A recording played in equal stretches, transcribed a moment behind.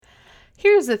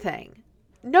Here's the thing.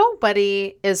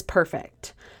 Nobody is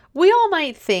perfect. We all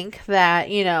might think that,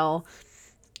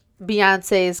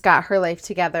 Beyonce's got her life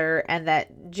together and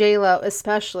that J-Lo,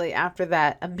 especially after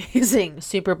that amazing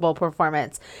Super Bowl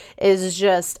performance, is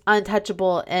just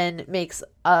untouchable and makes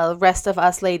rest of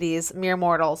us ladies mere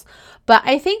mortals. But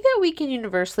I think that we can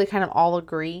universally kind of all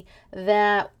agree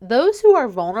that those who are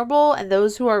vulnerable and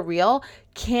those who are real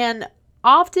can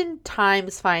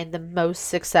oftentimes find the most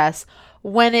success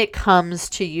when it comes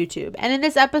to YouTube. And in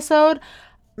this episode,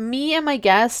 me and my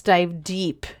guest dive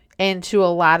deep into a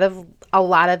lot of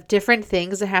different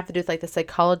things that have to do with like the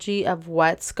psychology of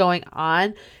what's going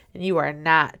on, and you are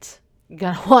not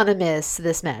gonna want to miss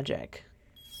this magic.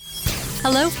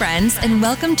 Hello, friends, and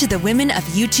welcome to the Women of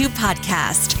YouTube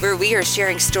podcast, where we are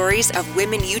sharing stories of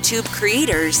women YouTube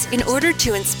creators in order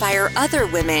to inspire other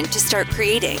women to start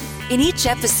creating. In each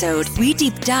episode, we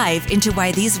deep dive into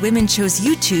why these women chose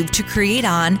YouTube to create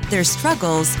on, their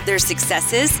struggles, their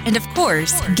successes, and of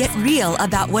course, get real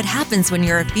about what happens when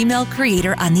you're a female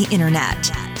creator on the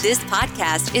internet. This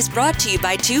podcast is brought to you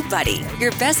by TubeBuddy,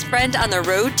 your best friend on the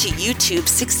road to YouTube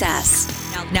success.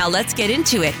 Now let's get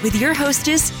into it with your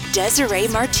hostess, Desiree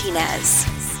Martinez.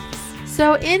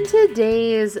 So in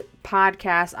today's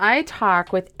podcast, I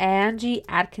talk with Angie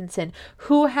Atkinson,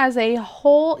 who has a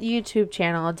whole YouTube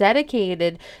channel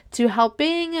dedicated to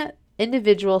helping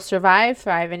individuals survive,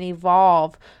 thrive, and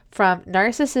evolve from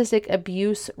narcissistic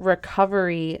abuse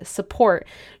recovery support.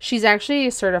 She's actually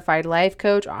a certified life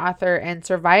coach, author, and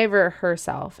survivor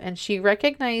herself, and she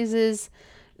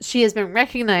has been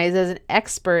recognized as an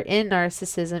expert in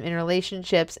narcissism in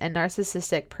relationships and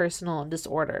narcissistic personal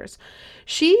disorders.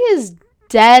 She is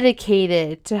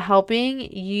dedicated to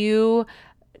helping you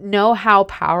know how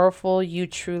powerful you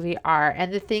truly are.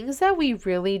 And the things that we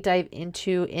really dive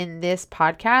into in this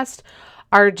podcast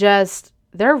are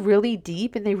they're really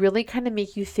deep, and they really kind of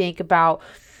make you think about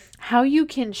how you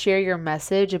can share your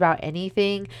message about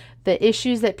anything, the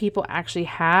issues that people actually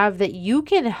have that you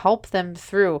can help them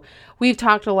through. We've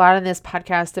talked a lot in this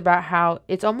podcast about how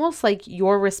it's almost like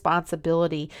your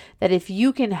responsibility that if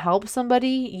you can help somebody,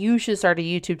 you should start a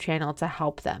YouTube channel to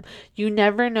help them. You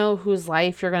never know whose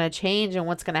life you're going to change and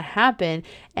what's going to happen,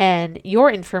 and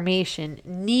your information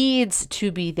needs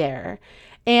to be there.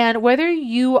 And whether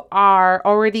you are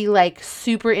already like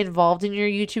super involved in your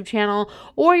YouTube channel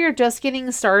or you're just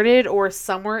getting started or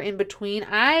somewhere in between,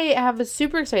 I have a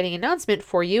super exciting announcement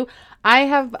for you. I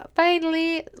have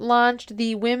finally launched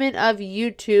the Women of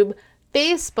YouTube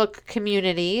Facebook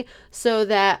community so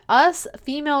that us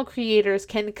female creators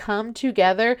can come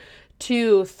together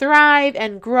to thrive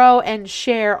and grow and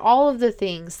share all of the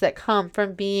things that come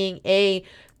from being a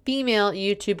female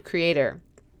YouTube creator.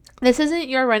 This isn't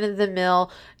your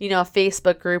run-of-the-mill,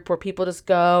 Facebook group where people just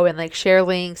go and like share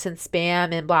links and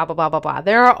spam and blah, blah, blah, blah, blah.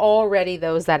 There are already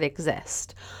those that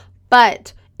exist.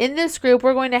 But in this group,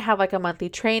 we're going to have like a monthly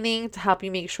training to help you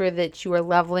make sure that you are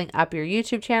leveling up your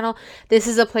YouTube channel. This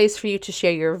is a place for you to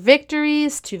share your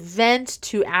victories, to vent,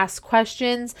 to ask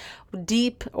questions,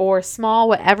 deep or small,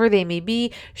 whatever they may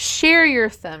be. Share your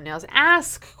thumbnails,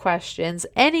 ask questions,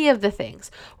 any of the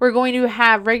things. We're going to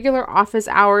have regular office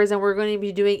hours, and we're going to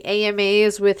be doing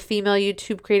AMAs with female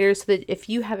YouTube creators so that if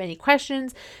you have any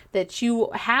questions that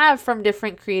you have from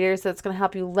different creators that's going to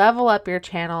help you level up your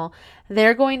channel,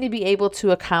 they're going to be able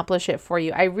to accomplish it for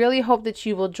you. I really hope that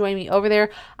you will join me over there.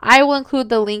 I will include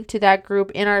the link to that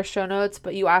group in our show notes,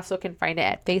 but you also can find it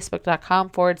at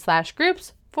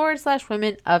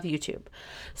facebook.com/groups/women of YouTube.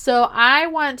 So I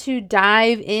want to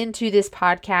dive into this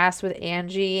podcast with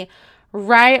Angie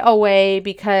right away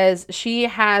because she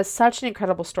has such an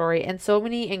incredible story and so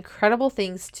many incredible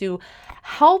things to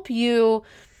help you.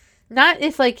 Not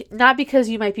because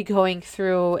you might be going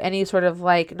through any sort of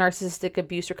like narcissistic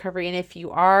abuse recovery. And if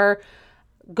you are,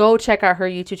 go check out her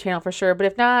YouTube channel for sure. But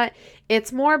if not,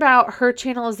 it's more about her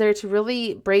channel is there to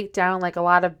really break down like a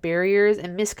lot of barriers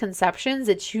and misconceptions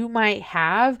that you might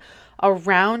have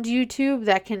around YouTube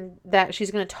that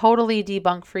she's going to totally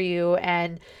debunk for you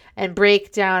and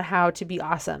break down how to be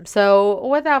awesome. So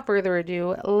without further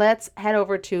ado, let's head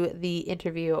over to the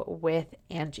interview with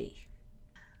Angie.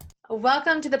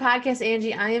 Welcome to the podcast,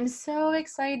 Angie. I am so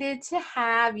excited to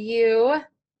have you.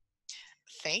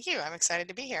 Thank you. I'm excited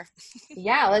to be here.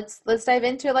 Yeah, let's dive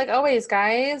into it like always,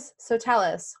 guys. So tell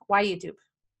us, why YouTube?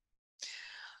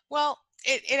 Well,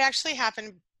 it actually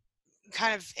happened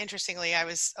kind of interestingly. I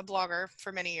was a blogger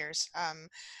for many years,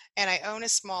 and I own a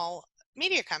small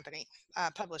media company,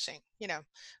 publishing,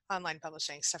 online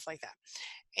publishing, stuff like that.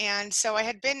 And so I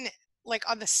had been like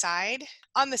on the side,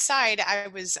 I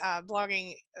was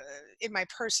blogging in my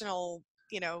personal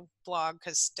blog,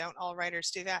 because don't all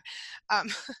writers do that? Um,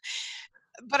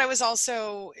 but I was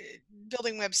also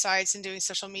building websites and doing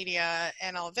social media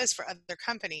and all of this for other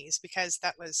companies, because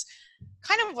that was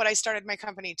kind of what I started my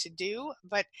company to do.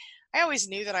 But I always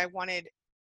knew that I wanted,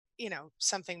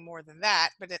 something more than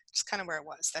that, but it's kind of where it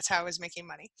was. That's how I was making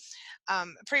money.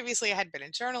 Previously, I had been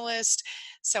a journalist,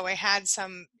 so I had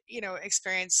some,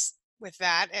 experience with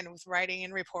that and with writing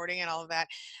and reporting and all of that.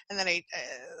 And then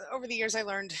over the years, I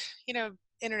learned,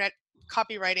 internet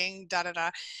copywriting, da da da.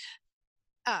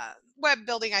 Web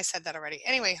building, I said that already.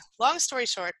 Anyway, long story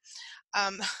short,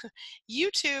 um,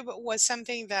 YouTube was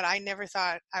something that I never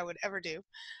thought I would ever do.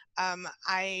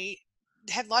 I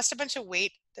had lost a bunch of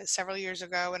weight several years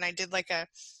ago, and I did like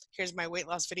here's my weight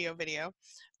loss video.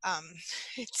 Um,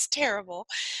 it's terrible,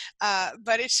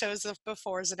 but it shows the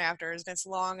befores and afters, and it's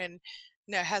long and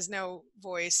has no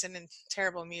voice and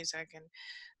terrible music. And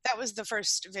that was the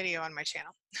first video on my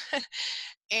channel.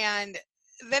 And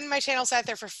then my channel sat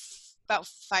there for about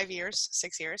 5 years,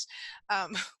 6 years,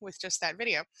 with just that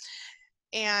video.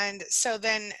 And so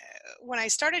then when I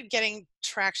started getting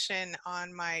traction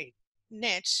on my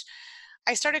niche,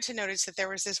 I started to notice that there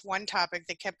was this one topic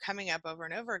that kept coming up over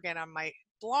and over again on my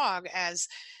blog. As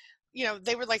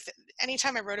they were like,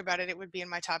 anytime I wrote about it, it would be in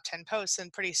my top 10 posts.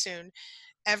 And pretty soon,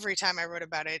 every time I wrote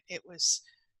about it,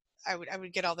 I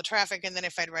would get all the traffic. And then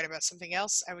if I'd write about something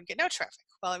else, I would get no traffic.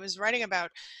 Well, I was writing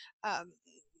about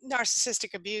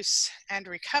narcissistic abuse and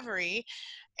recovery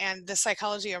and the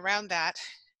psychology around that.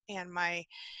 And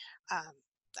um,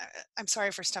 I'm sorry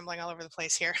for stumbling all over the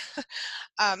place here.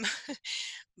 um,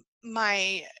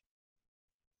 my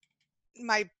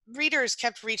my readers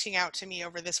kept reaching out to me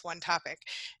over this one topic,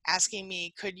 asking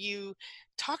me, could you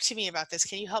talk to me about this?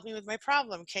 Can you help me with my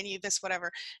problem? Can you this,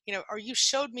 whatever, or you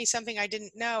showed me something I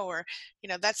didn't know, or,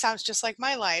 that sounds just like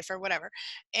my life, or whatever.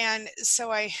 And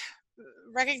so I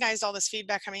recognized all this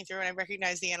feedback coming through, and I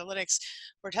recognized the analytics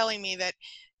were telling me that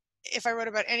if I wrote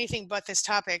about anything but this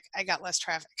topic, I got less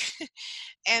traffic.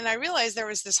 And I realized there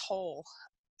was this hole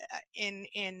in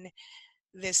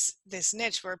this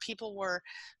niche where people were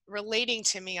relating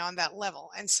to me on that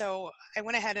level. And so I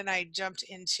went ahead and I jumped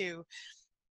into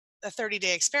a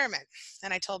 30-day experiment.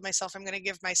 And I told myself I'm going to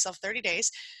give myself 30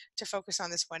 days to focus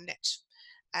on this one niche.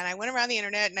 And I went around the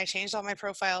internet and I changed all my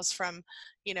profiles from,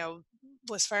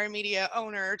 Blissfire Media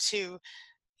owner to,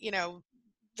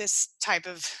 this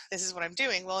is what I'm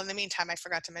doing. Well, in the meantime, I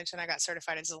forgot to mention I got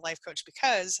certified as a life coach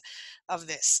because of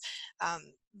this,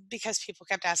 because people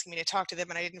kept asking me to talk to them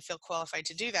and I didn't feel qualified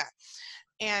to do that.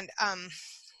 And I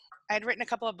had written a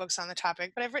couple of books on the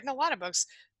topic, but I've written a lot of books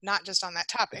not just on that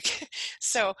topic.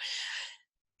 So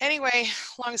anyway,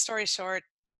 long story short,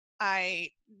 I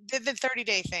did the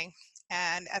 30-day thing.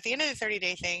 And at the end of the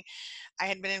 30-day thing, I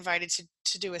had been invited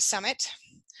to do a summit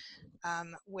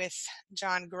with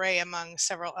John Gray, among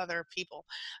several other people.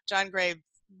 John Gray,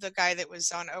 the guy that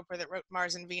was on Oprah that wrote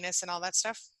Mars and Venus and all that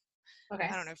stuff. Okay.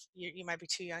 I don't know if you might be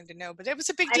too young to know, but it was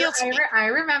a big deal to me. I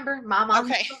remember. Mama.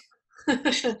 Okay.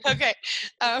 Okay.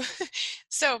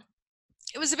 So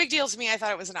it was a big deal to me. I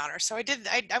thought it was an honor. So I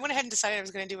went ahead and decided I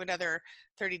was going to do another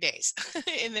 30 days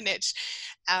in the niche,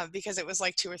 because it was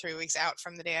like 2 or 3 weeks out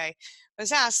from the day I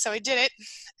was asked. So I did it.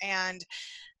 And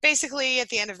basically at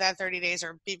the end of that 30 days,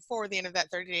 or before the end of that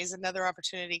 30 days, another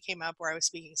opportunity came up where I was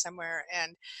speaking somewhere.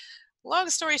 And long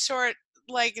story short,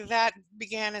 like that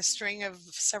began a string of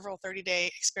several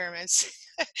 30-day experiments,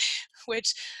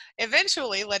 which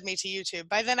eventually led me to YouTube.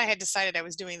 By then I had decided I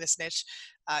was doing this niche.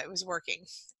 It was working.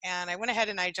 And I went ahead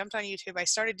and I jumped on YouTube. I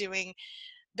started doing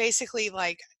basically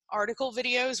like article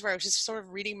videos where I was just sort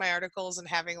of reading my articles and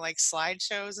having like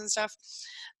slideshows and stuff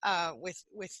with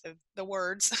the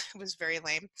words. It was very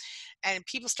lame. And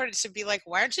people started to be like,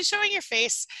 why aren't you showing your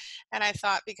face? And I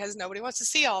thought, because nobody wants to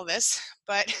see all this,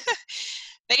 but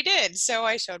they did. So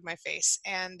I showed my face,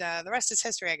 and the rest is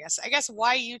history, I guess.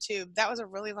 Why YouTube? That was a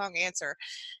really long answer.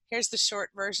 Here's the short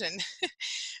version.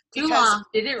 Too long.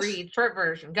 Didn't read. Short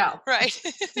version. Go. Right.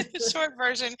 Short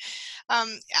version.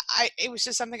 It was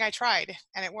just something I tried,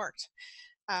 and it worked.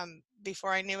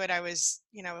 Before I knew it, I was,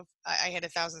 I had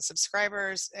 1,000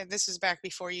 subscribers, and this was back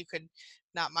before you could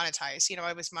not monetize.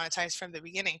 I was monetized from the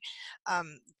beginning,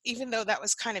 even though that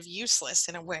was kind of useless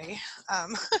in a way.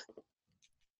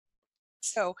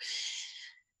 So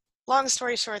long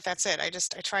story short, that's it. I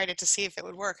tried it to see if it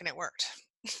would work, and it worked.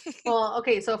 Well,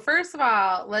 okay. So first of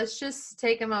all, let's just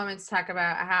take a moment to talk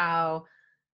about how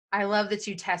I love that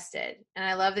you tested, and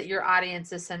I love that your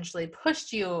audience essentially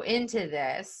pushed you into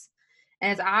this.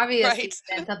 And it's obviously Right.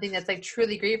 been something that's like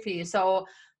truly great for you. So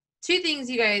 2 things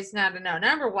you guys need to know.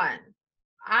 Number 1,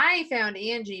 I found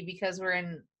Angie because we're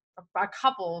in a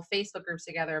couple Facebook groups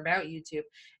together about YouTube,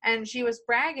 and she was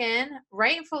bragging,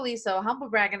 rightfully so, humble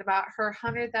bragging about her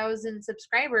 100,000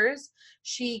 subscribers.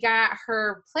 She got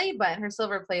her play button, her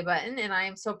silver play button, and I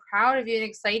am so proud of you and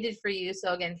excited for you.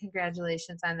 So again,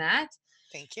 congratulations on that.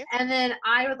 Thank you. And then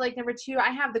I would like number two, I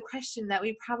have the question that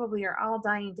we probably are all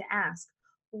dying to ask.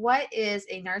 What is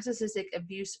a narcissistic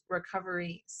abuse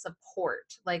recovery support?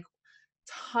 Like,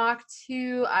 talk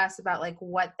to us about like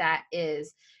what that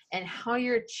is and how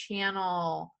your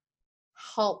channel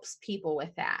helps people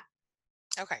with that.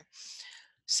 Okay.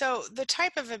 So the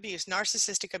type of abuse,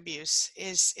 narcissistic abuse,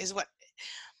 is what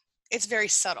it's very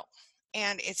subtle.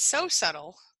 And it's so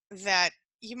subtle that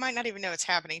you might not even know it's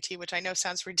happening to you, which I know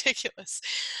sounds ridiculous.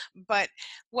 But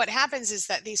what happens is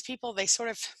that these people,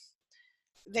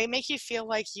 they make you feel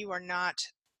like you are not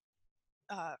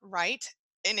right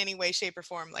in any way, shape, or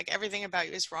form. Like everything about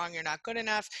you is wrong. You're not good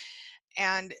enough.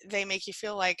 And they make you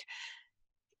feel like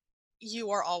you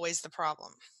are always the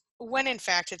problem. When in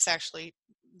fact, it's actually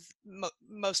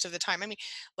most of the time. I mean,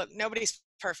 look, nobody's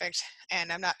perfect,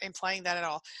 and I'm not implying that at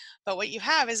all. But what you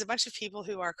have is a bunch of people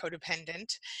who are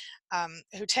codependent,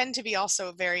 who tend to be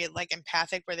also very like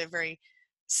empathic, where they're very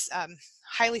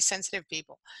highly sensitive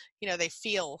people. You know, they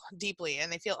feel deeply and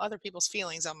they feel other people's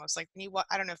feelings almost. Like when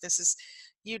I don't know if this is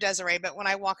you, Desiree, but when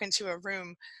I walk into a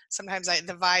room, sometimes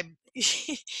the vibe,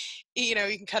 you know,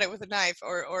 you can cut it with a knife,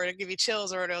 or it'll give you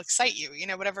chills, or it'll excite you, you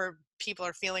know, whatever people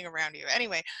are feeling around you.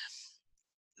 Anyway,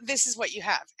 this is what you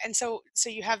have. And so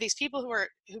you have these people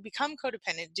who become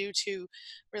codependent due to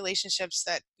relationships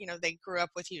that, you know, they grew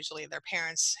up with. Usually their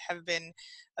parents have been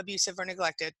abusive or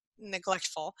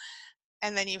neglectful.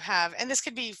 And then you have, and this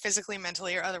could be physically,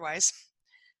 mentally, or otherwise.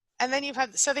 And then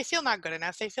so they feel not good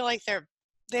enough. They feel like I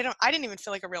didn't even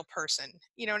feel like a real person.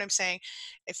 You know what I'm saying?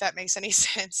 If that makes any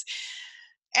sense.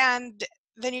 And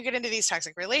then you get into these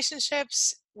toxic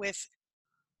relationships with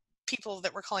people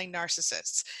that we're calling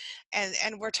narcissists,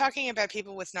 and we're talking about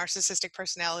people with narcissistic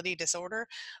personality disorder,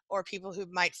 or people who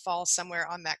might fall somewhere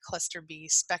on that cluster B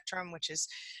spectrum, which is,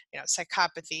 you know,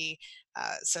 psychopathy,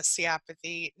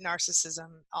 sociopathy, narcissism,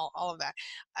 all of that.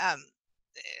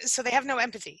 So they have no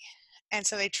empathy, and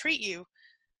so they treat you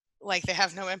like they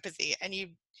have no empathy, and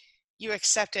you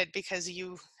accept it because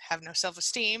you have no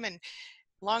self-esteem. And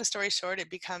long story short, it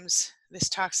becomes this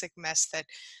toxic mess that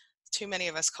too many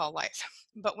of us call life.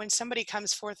 But when somebody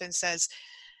comes forth and says,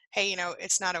 hey, you know,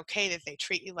 it's not okay that they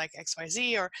treat you like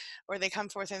XYZ, or they come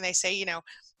forth and they say, you know,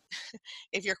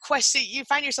 if you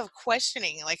find yourself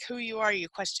questioning like who you are, you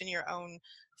question your own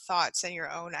thoughts and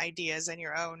your own ideas and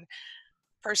your own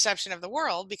perception of the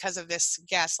world because of this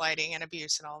gaslighting and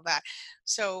abuse and all of that.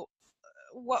 So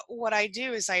what I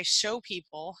do is I show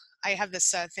people. I have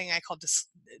this thing I call the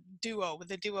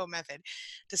duo method: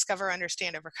 discover,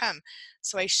 understand, overcome.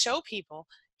 So I show people,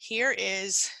 here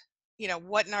is, you know,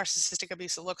 what narcissistic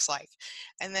abuse looks like,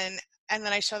 and then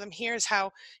I show them, here's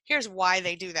why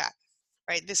they do that.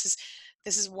 Right? This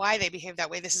is why they behave that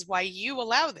way. This is why you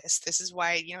allow this. This is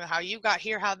why, you know, how you got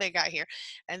here, how they got here.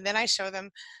 And then I show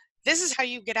them, this is how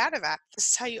you get out of that. This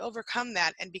is how you overcome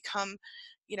that and become,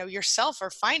 you know, yourself, or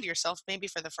find yourself maybe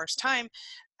for the first time.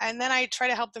 And then I try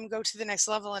to help them go to the next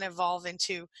level and evolve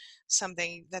into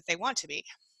something that they want to be.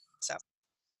 So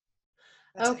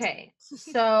that's it. Okay.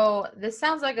 So this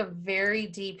sounds like a very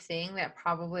deep thing that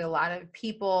probably a lot of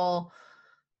people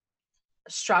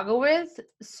struggle with.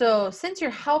 So since you're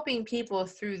helping people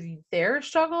through their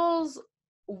struggles,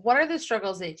 what are the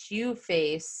struggles that you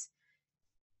face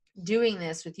doing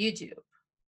this with YouTube?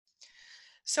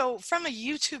 So from a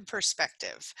YouTube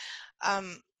perspective,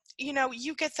 you know,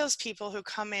 you get those people who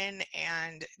come in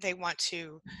and they want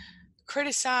to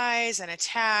criticize and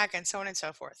attack and so on and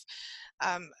so forth.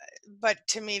 But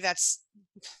to me, that's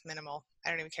minimal. I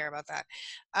don't even care about that,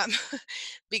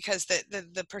 because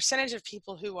the percentage of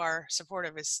people who are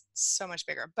supportive is so much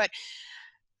bigger. But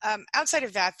outside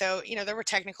of that, though, you know, there were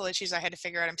technical issues I had to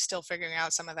figure out. I'm still figuring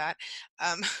out some of that.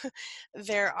 Um,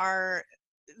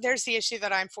 there's the issue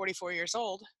that I'm 44 years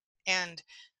old, and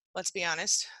let's be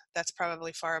honest, that's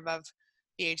probably far above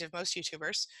the age of most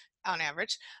YouTubers on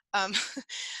average. Um,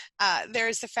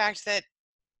 there's the fact that,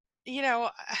 you know,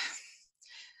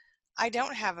 I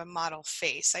don't have a model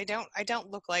face. I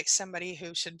don't look like somebody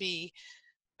who should be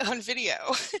on video,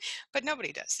 but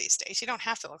nobody does these days. You don't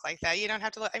have to look like that. You don't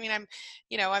have to look, I mean,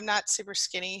 I'm not super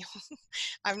skinny.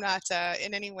 I'm not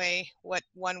in any way what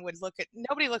one would look at.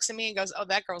 Nobody looks at me and goes, oh,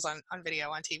 that girl's on video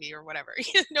on TV or whatever.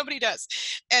 Nobody does.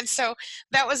 And so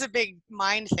that was a big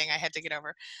mind thing I had to get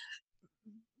over.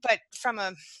 But from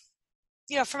a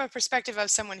perspective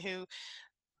of someone who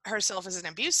herself as an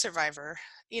abuse survivor,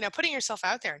 putting yourself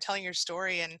out there and telling your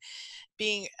story and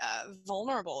being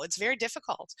vulnerable. It's very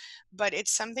difficult, but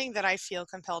it's something that I feel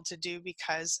compelled to do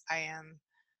because I'm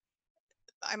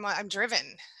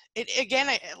driven. It again,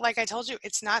 like I told you,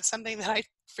 it's not something that I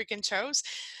freaking chose.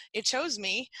 It chose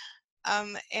me,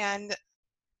 and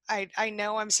I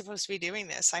know I'm supposed to be doing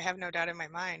this. I have no doubt in my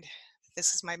mind that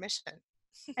this is my mission.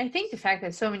 I think the fact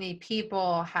that so many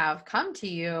people have come to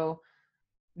you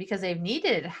because they've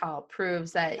needed help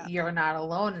proves that Yeah, you're not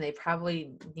alone, and they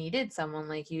probably needed someone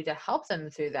like you to help them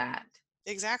through that.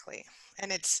 exactly.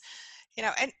 And it's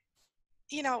and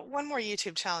one more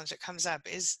YouTube challenge that comes up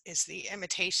is the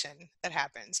imitation that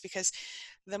happens, because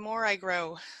the more I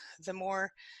grow, the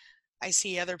more I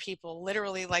see other people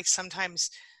literally, like,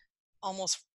 sometimes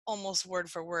almost word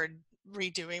for word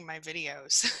redoing my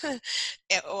videos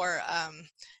or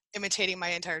imitating my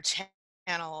entire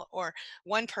channel, or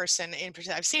one person in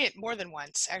particular. I've seen it more than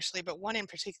once actually, but one in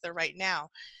particular right now,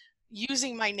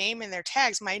 using my name in their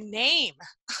tags, my name,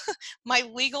 my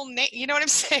legal name, you know what I'm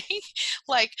saying?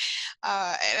 Like,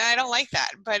 and I don't like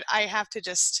that, but I have to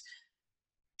just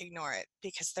ignore it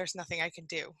because there's nothing I can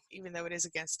do, even though it is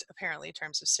against apparently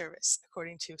terms of service,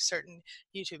 according to certain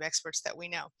YouTube experts that we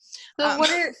know. So Um, what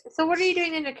are you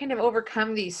doing then to kind of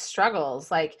overcome these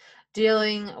struggles? Like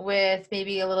dealing with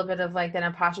maybe a little bit of like that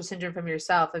imposter syndrome from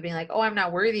yourself of being like, oh, I'm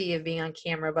not worthy of being on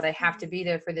camera, but I have to be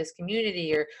there for this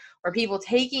community, or people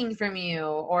taking from you,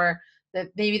 or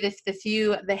maybe the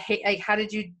few the hate. Like, how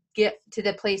did you get to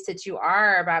the place that you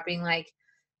are about being like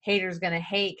haters gonna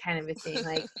hate kind of a thing?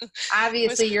 Like, was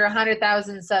obviously you're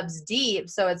 100,000 subs deep,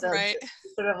 so it's a right.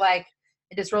 sort of like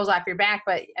it just rolls off your back,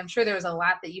 but I'm sure there was a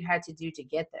lot that you had to do to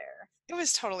get there. It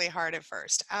was totally hard at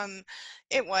first.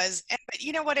 It was, but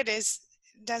you know what it is,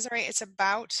 Desiree? It's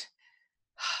about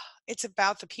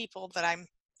the people that I'm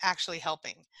actually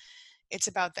helping. It's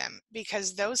about them,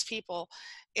 because those people,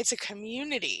 it's a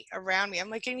community around me. I'm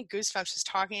like getting goosebumps just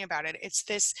talking about it. It's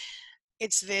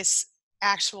this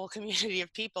actual community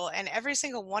of people, and every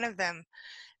single one of them,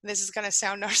 this is going to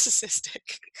sound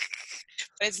narcissistic,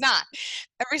 but it's not.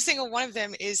 Every single one of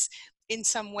them is in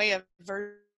some way a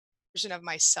version of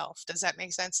myself. Does that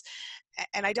make sense?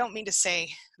 And I don't mean to say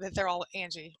that they're all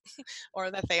Angie or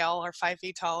that they all are 5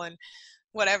 feet tall and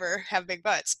whatever have big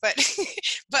butts, but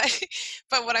but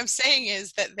but what I'm saying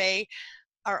is that they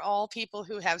are all people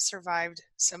who have survived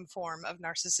some form of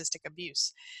narcissistic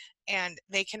abuse, and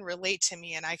they can relate to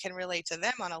me and I can relate to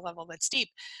them on a level that's deep.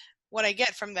 What I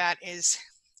get from that is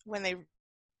when they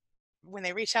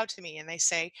reach out to me and they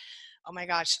say, oh my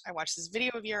gosh, I watched this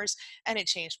video of yours and it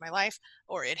changed my life,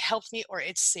 or it helped me, or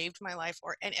it saved my life,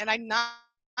 or and I'm not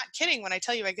kidding when I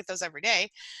tell you I get those every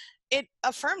day. It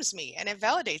affirms me and it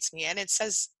validates me and it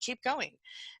says keep going.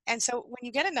 And so when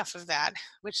you get enough of that,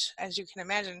 which as you can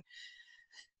imagine,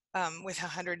 with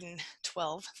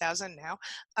 112,000 now,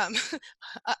 um,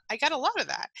 I got a lot of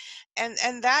that, and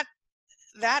that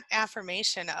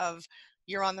affirmation of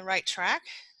you're on the right track,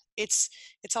 it's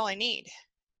all I need,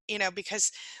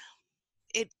 because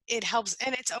it helps,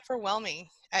 and it's overwhelming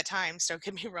at times, don't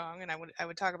get me wrong, and I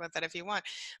would talk about that if you want,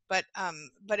 but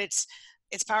it's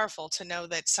powerful to know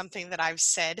that something that I've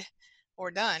said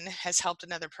or done has helped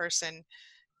another person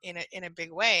in a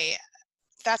big way.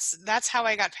 That's how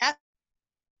I got past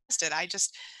it. I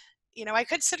just, I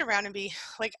could sit around and be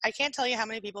like, I can't tell you how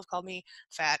many people have called me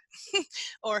fat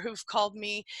or who've called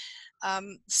me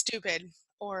stupid,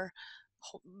 or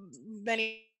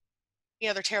many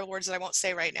other terrible words that I won't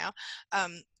say right now.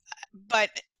 Um, but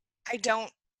I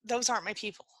don't, those aren't my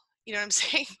people. You know what I'm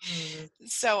saying? Mm.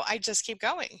 So I just keep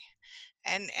going.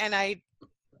 And I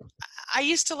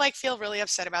used to like feel really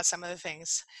upset about some of the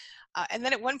things. And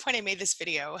then at one point I made this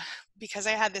video because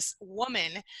I had this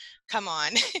woman come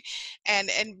on and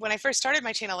when I first started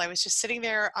my channel, I was just sitting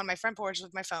there on my front porch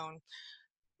with my phone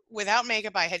without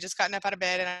makeup. I had just gotten up out of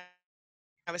bed and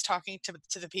I was talking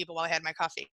to the people while I had my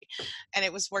coffee, and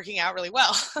it was working out really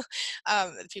well.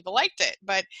 People liked it,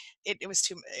 but it was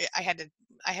too. I had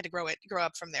to grow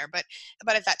up from there. But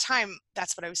at that time,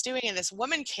 that's what I was doing. And this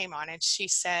woman came on, and she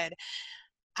said,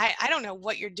 "I don't know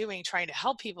what you're doing trying to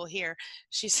help people here."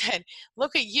 She said,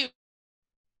 "Look at you.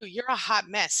 You're a hot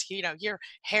mess. Your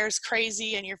hair's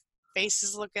crazy, and your face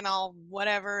is looking all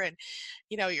whatever, and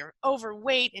you're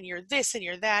overweight, and you're this, and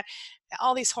you're that,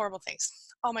 all these horrible things."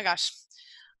 Oh my gosh,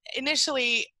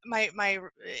 initially my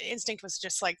instinct was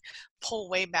just like pull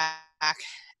way back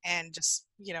and just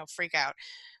freak out,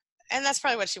 and that's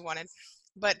probably what she wanted.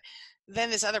 But then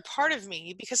this other part of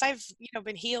me, because I've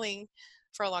been healing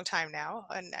for a long time now,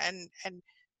 and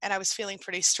and I was feeling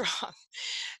pretty strong.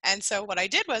 And so what I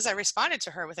did was I responded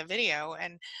to her with a video,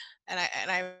 and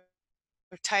I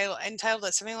entitled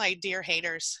it something like "Dear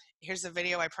Haters, here's the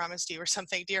video I promised you," or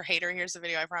something. "Dear hater, here's the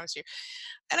video I promised you."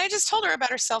 And I just told her about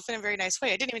herself in a very nice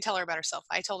way. I didn't even tell her about herself.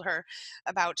 I told her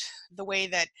about the way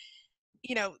that,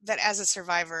 that as a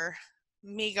survivor,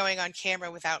 me going on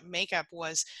camera without makeup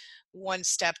was one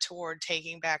step toward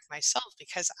taking back myself,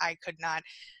 because I could not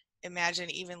imagine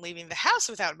even leaving the house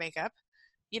without makeup,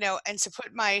 and to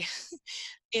put my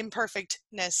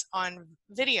imperfectness on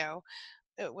video,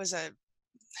 it was a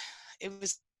it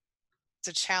was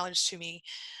a challenge to me,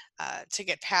 to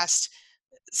get past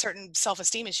certain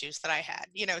self-esteem issues that I had.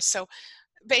 So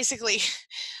basically,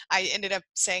 I ended up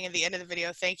saying at the end of the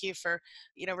video, "Thank you for,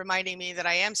 reminding me that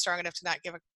I am strong enough to not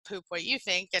give a poop what you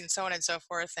think," and so on and so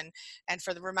forth, and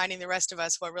for reminding the rest of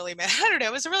us what really meant. I don't know.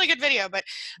 It was a really good video, but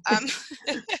um,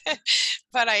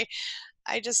 but I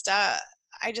just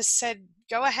said,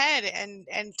 "Go ahead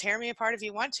and tear me apart if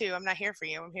you want to. I'm not here for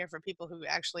you. I'm here for people who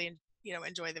actually,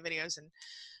 enjoy the videos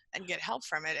and get help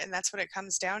from it." And that's what it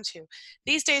comes down to.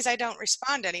 These days, I don't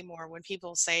respond anymore when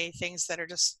people say things that are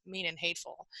just mean and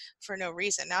hateful for no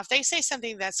reason. Now, if they say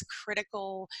something that's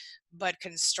critical but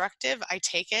constructive, I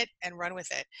take it and run with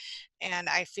it. And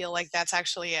I feel like that's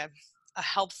actually a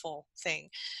helpful thing,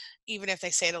 even if they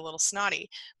say it a little snotty.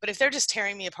 But if they're just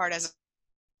tearing me apart as a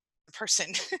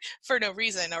person for no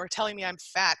reason, or telling me I'm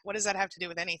fat, what does that have to do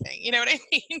with anything? You know what I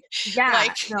mean? Yeah,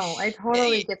 Like, no, I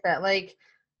totally get that. Like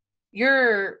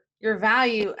your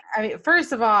value, I mean,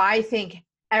 first of all, I think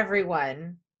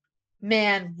everyone,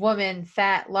 man, woman,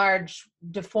 fat, large,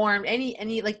 deformed, any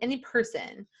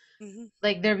person, mhm,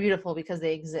 like they're beautiful because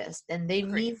they exist and they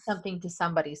agree. mean something to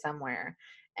somebody somewhere.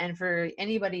 And for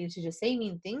anybody to just say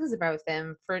mean things about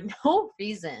them for no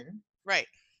reason Right.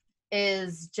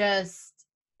 is just,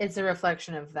 it's a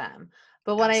reflection of them.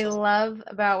 But what I Absolutely. love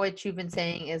about what you've been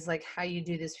saying is like how you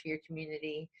do this for your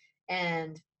community,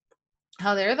 and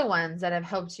how they're the ones that have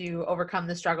helped you overcome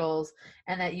the struggles,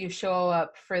 and that you show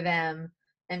up for them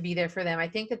and be there for them. I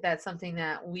think that that's something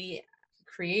that we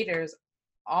creators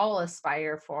all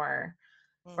aspire for,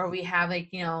 or Mhm. we have, like,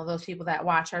 those people that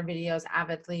watch our videos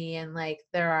avidly, and like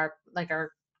there are like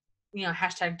our,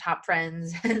 hashtag top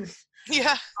friends and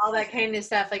Yeah. all that kind of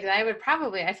stuff. Like I feel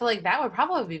like that would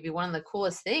probably be one of the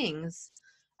coolest things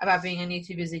about being on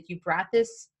YouTube, is like you brought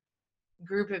this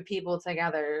group of people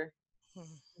together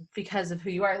Mhm. because of who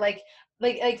you are. Like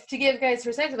to give guys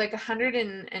perspective, like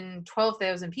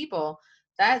 112,000 people.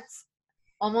 That's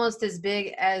almost as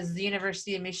big as the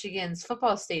University of Michigan's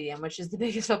football stadium, which is the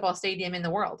biggest football stadium in the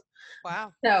world.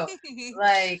 Wow. So,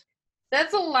 like,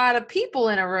 that's a lot of people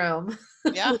in a room.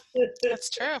 Yeah, So that's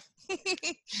true. that's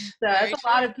Very a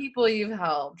lot true. of people you've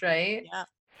helped, right? Yeah.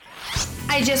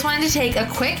 I just wanted to take a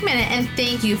quick minute and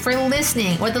thank you for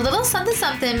listening with a little something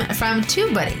something from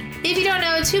TubeBuddy. If you don't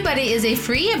know, TubeBuddy is a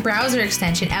free browser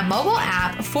extension and mobile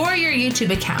app for your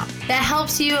YouTube account that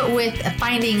helps you with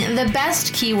finding the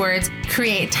best keywords,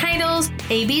 create titles,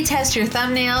 A/B test your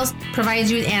thumbnails,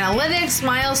 provides you with analytics,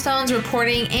 milestones,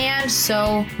 reporting, and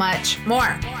so much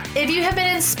more. If you have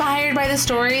been inspired by the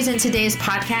stories in today's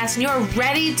podcast and you're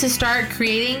ready to start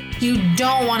creating, you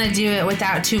don't want to do it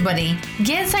without TubeBuddy.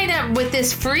 Get signed up with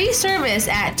this free service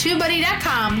at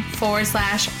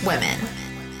tubebuddy.com/women.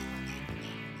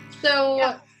 So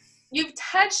Yeah. you've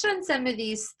touched on some of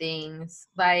these things,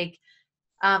 like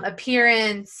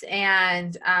appearance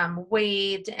and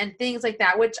weight and things like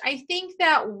that, which I think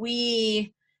that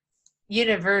we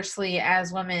universally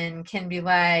as women can be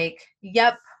like,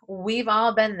 yep, we've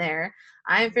all been there.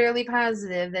 I'm fairly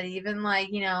positive that even like,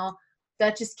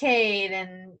 Duchess Kate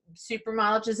and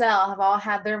Supermodel Giselle have all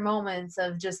had their moments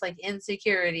of just like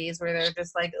insecurities where they're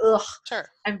just like, ugh, Sure.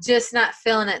 I'm just not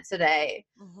feeling it today.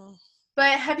 Mhm.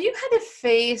 But have you had to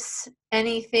face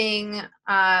anything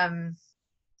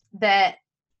that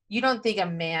you don't think a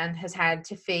man has had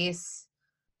to face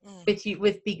Mm.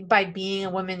 with you by being a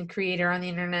woman creator on the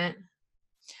internet?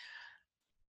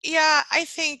 Yeah, I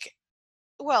think,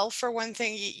 well, for one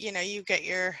thing, you get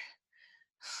your,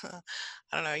 I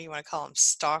don't know, you want to call them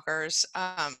stalkers,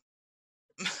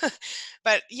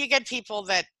 but you get people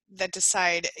that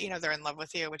decide, they're in love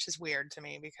with you, which is weird to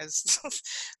me because,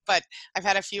 but I've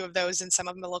had a few of those, and some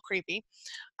of them a little creepy,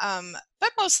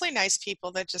 but mostly nice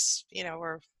people that just,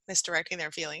 were misdirecting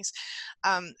their feelings,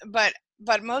 but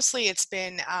mostly it's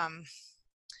been,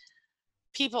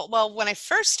 people. Well, when I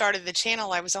first started the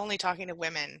channel, I was only talking to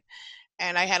women,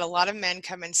 and I had a lot of men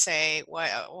come and say,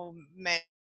 well, men,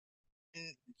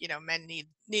 men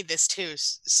need this too.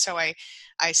 So I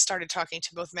started talking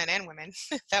to both men and women.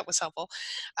 That was helpful.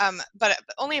 But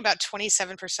only about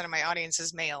 27% of my audience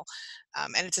is male,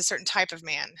 and it's a certain type of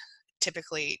man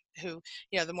typically who,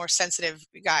 the more sensitive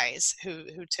guys who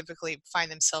typically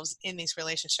find themselves in these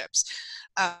relationships,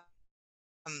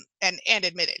 and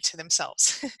admit it to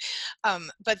themselves.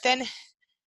 But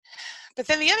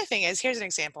then the other thing is, here's an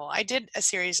example. I did a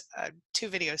series, 2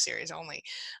 video series only,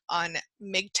 on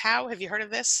MGTOW. Have you heard of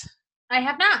this? I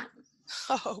have not.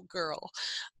 Oh, girl.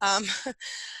 Um,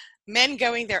 Men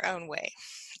going their own way.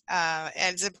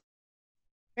 And it's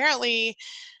apparently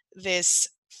this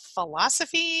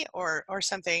philosophy or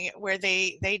something where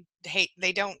they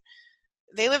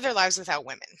live their lives without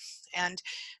women. And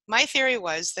my theory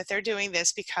was that they're doing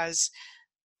this because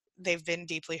they've been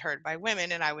deeply hurt by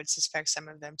women, and I would suspect some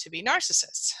of them to be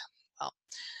narcissists. Well,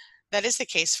 that is the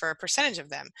case for a percentage of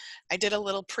them. I did a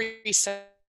little pre-research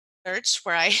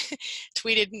where I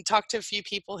tweeted and talked to a few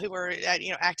people who were,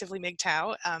 actively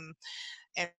MGTOW,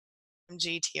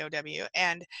 MGTOW,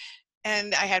 and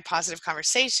I had positive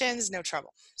conversations, no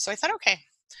trouble. So I thought, okay.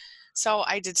 So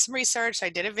I did some research. I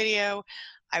did a video.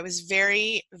 I was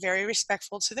very, very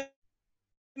respectful to the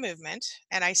movement,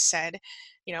 and I said,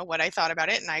 what I thought about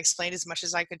it, and I explained as much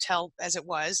as I could tell as it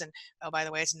was. And oh, by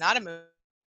the way, it's not a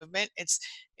movement, it's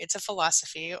a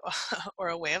philosophy or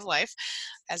a way of life,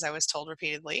 as I was told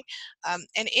repeatedly.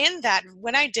 And in that,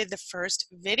 when I did the first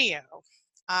video,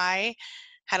 I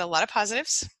had a lot of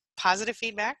positive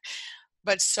feedback,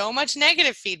 but so much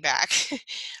negative feedback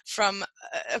from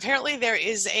apparently there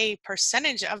is a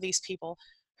percentage of these people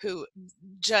who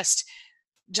just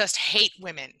hate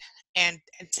women and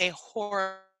say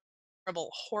horrible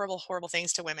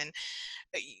things to women.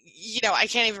 I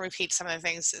can't even repeat some of the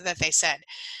things that they said.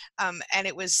 And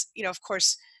it was, of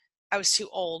course, I was too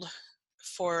old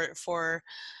for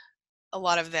a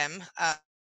lot of them.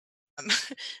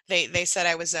 They said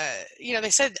I was they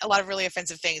said a lot of really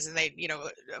offensive things, and they,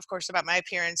 of course, about my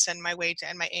appearance and my weight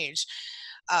and my age,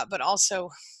 but also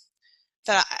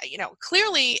that,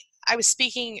 clearly I was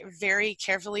speaking very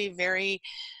carefully, very,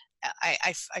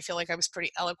 I feel like I was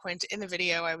pretty eloquent in the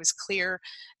video. I was clear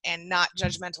and not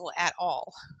judgmental at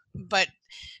all. But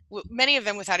many of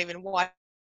them, without even watching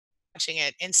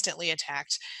it, instantly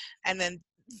attacked. And then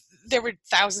there were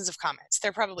thousands of comments.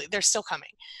 They're still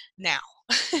coming now.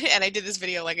 And I did this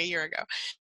video like a year ago.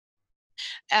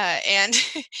 And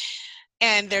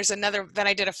and there's another, then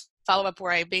I did a follow-up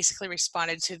where I basically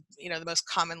responded to, the most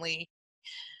commonly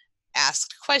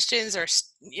asked questions, or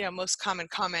most common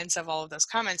comments of all of those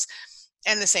comments.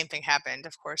 And the same thing happened,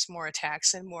 of course, more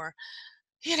attacks and more,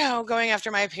 going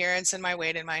after my appearance and my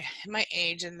weight and my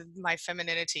age and my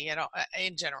femininity and all,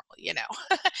 in general.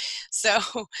 So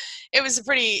it was a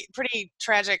pretty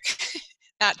tragic.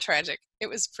 Not tragic, it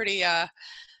was pretty I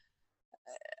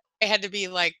had to be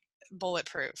like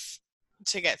bulletproof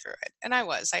to get through it, and I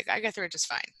got through it just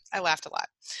fine. I laughed a lot.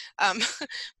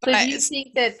 So do you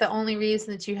think that the only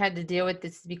reason that you had to deal with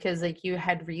this is because like you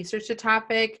had researched a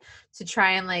topic to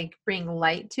try and like bring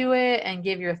light to it and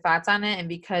give your thoughts on it, and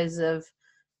because of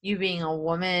you being a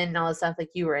woman and all this stuff, like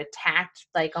you were attacked,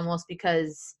 like almost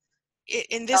because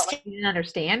in this case, you didn't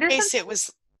understand, or something?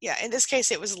 In this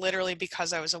case it was literally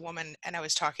because I was a woman and I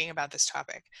was talking about this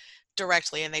topic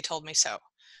directly, and they told me so.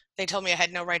 They told me I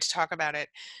had no right to talk about it,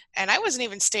 and I wasn't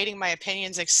even stating my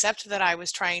opinions, except that I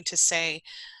was trying to say,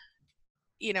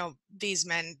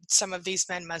 some of these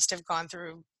men must have gone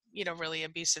through, really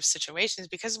abusive situations,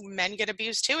 because men get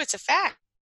abused too. It's a fact.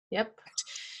 Yep.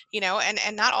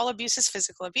 And not all abuse is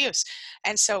physical abuse.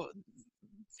 And so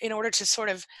in order to sort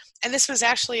of, and this was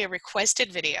actually a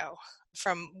requested video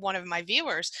from one of my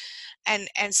viewers. And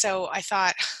so I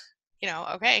thought,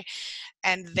 okay.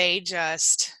 And they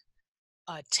just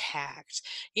attacked,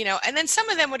 and then some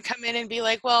of them would come in and be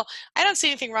like, well, I don't see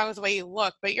anything wrong with the way you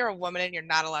look, but you're a woman and you're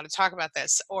not allowed to talk about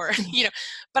this, or,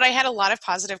 but I had a lot of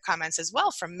positive comments as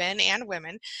well from men and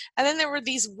women. And then there were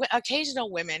these occasional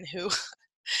women who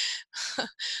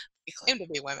claimed to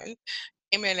be women,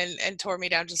 came in and tore me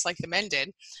down just like the men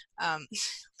did.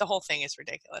 The whole thing is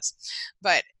ridiculous,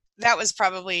 but that was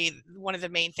probably one of the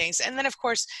main things. And then of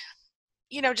course,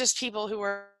 just people who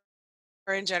were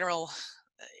in general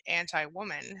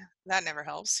anti-woman. That never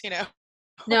helps,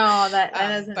 No, that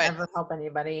doesn't ever help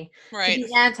anybody. Right. To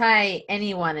be anti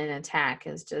anyone in attack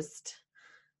is just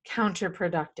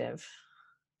counterproductive.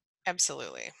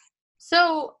 Absolutely.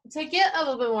 So to get a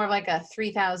little bit more of like a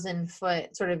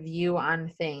 3,000-foot sort of view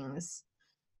on things,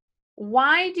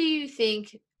 why do you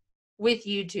think with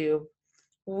YouTube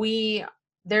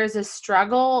there's a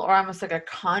struggle or almost like a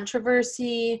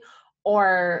controversy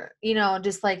or,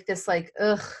 just like this, like,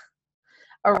 ugh,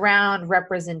 around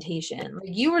representation.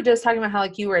 Like you were just talking about how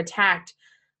like you were attacked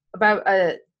about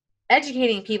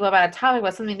educating people about a topic,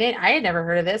 about something I had never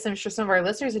heard of this. I'm sure some of our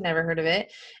listeners had never heard of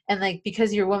it. And like,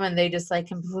 because you're a woman, they just like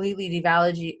completely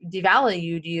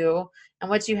devalued you and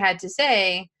what you had to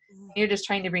say. You're just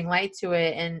trying to bring light to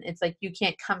it. And it's like, you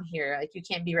can't come here. Like you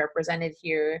can't be represented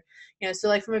here. So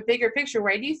like from a bigger picture,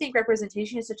 why do you think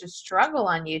representation is such a struggle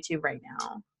on YouTube right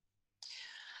now?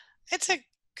 It's a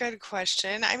good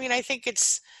question. I mean, I think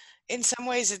in some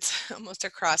ways, it's almost a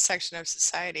cross section of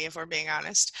society, if we're being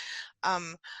honest.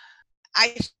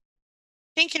 I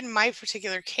think in my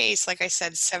particular case, like I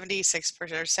said,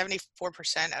 76% or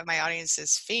 74% of my audience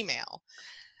is female,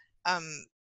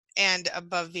 and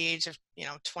above the age of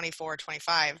 24,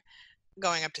 25,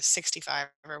 going up to 65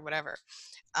 or whatever.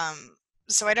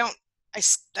 So I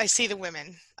see the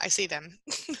women, I see them.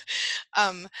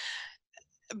 um,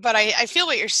 but I feel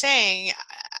what you're saying,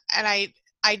 and I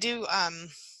do I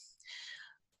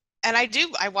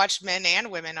watch men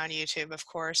and women on YouTube, of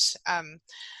course.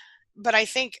 But I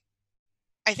think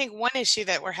one issue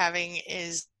that we're having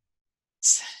is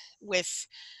with,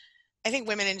 I think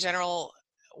women in general,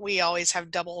 we always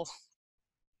have double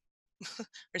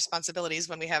responsibilities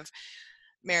when we have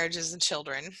marriages and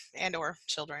children. We're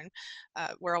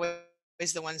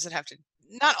always the ones that have to,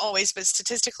 not always, but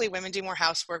statistically, women do more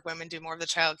housework, women do more of the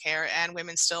childcare, and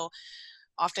women still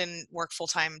often work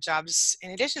full-time jobs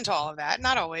in addition to all of that.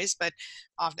 Not always, but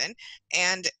often.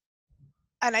 And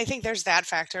I think there's that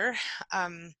factor.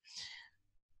 I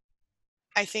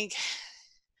think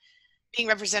being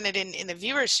represented in the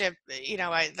viewership,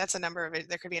 that's a number of it.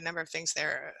 There could be a number of things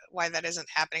there why that isn't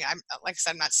happening. I'm, like I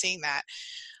said, I'm not seeing that.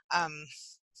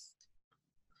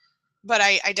 But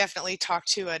I definitely talk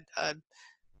to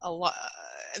a lot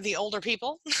the older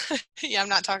people. Yeah, I'm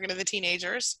not talking to the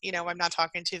teenagers. I'm not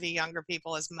talking to the younger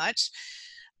people as much.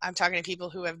 I'm talking to people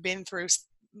who have been through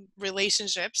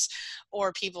relationships,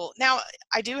 or people. Now,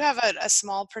 I do have a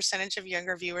small percentage of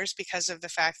younger viewers because of the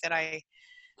fact that I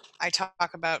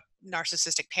talk about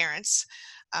narcissistic parents,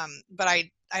 but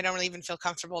I don't really even feel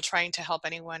comfortable trying to help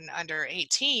anyone under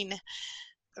 18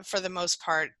 for the most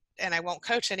part, and I won't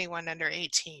coach anyone under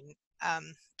 18,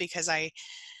 because I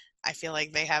feel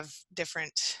like they have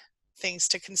different things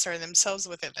to concern themselves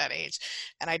with at that age,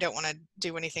 and I don't want to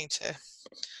do anything to,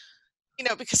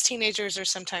 because teenagers are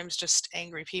sometimes just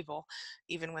angry people,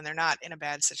 even when they're not in a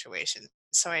bad situation.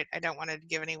 So I don't want to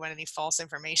give anyone any false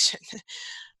information.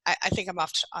 I think I'm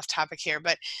off topic here,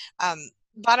 but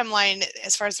bottom line,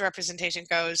 as far as the representation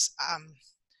goes,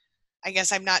 I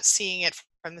guess I'm not seeing it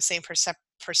from the same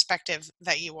perspective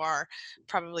that you are,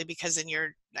 probably because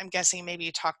I'm guessing maybe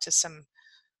you talk to some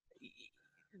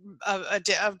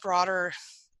a broader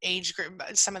age group.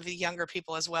 Some of the younger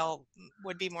people as well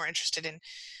would be more interested in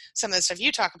some of the stuff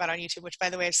you talk about on YouTube, which, by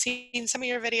the way, I've seen some of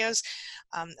your videos,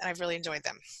 and I've really enjoyed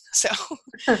them. So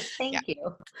Thank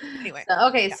you. Anyway,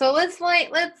 okay, yeah. So let's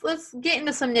get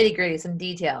into some nitty gritty, some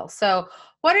details. So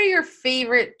what are your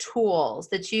favorite tools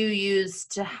that you use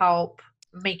to help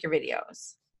make your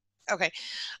videos? Okay.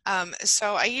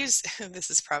 So I use,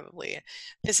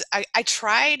 I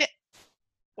tried,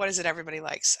 what is it everybody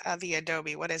likes? The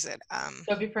Adobe, what is it?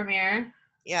 Adobe Premiere?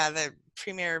 Yeah, the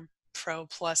Premiere Pro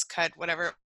Plus Cut, whatever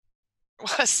it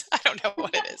was. I don't know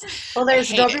what it is. Well,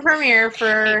 there's Adobe Premiere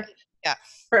for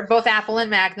both Apple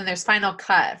and Mac, then there's Final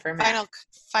Cut for Mac.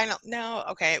 No,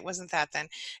 okay, it wasn't that then.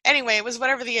 Anyway, it was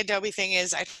whatever the Adobe thing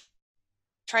is. I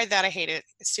tried that. I hate it.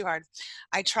 It's too hard.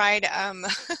 I tried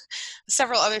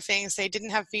several other things. They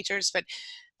didn't have features, but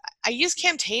I use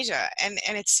Camtasia, and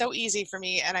it's so easy for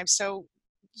me, and I'm so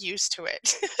used to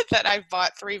it that I've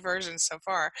bought 3 versions so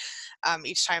far.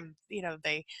 Each time,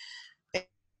 they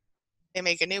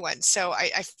make a new one. So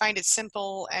I find it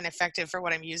simple and effective for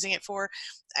what I'm using it for.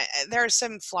 There are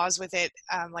some flaws with it,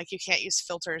 like you can't use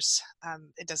filters.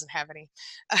 It doesn't have any.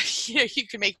 You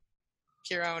can make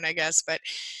your own, I guess, but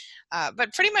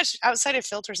pretty much outside of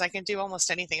filters, I can do almost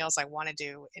anything else I want to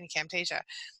do in Camtasia.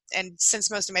 And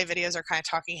since most of my videos are kind of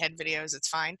talking head videos, it's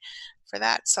fine for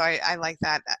that. So I like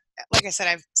that. Like I said,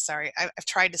 I've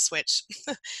tried to switch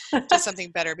to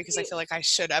something better because I feel like I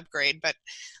should upgrade, but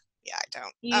yeah, I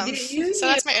don't. So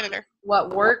that's my editor.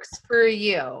 What works for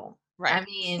you. Right. I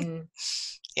mean,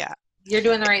 yeah, you're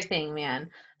doing the right thing,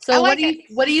 man. So what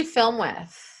do you film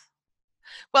with?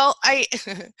 Well, I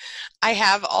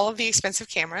have all of the expensive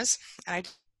cameras, and I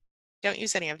don't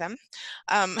use any of them.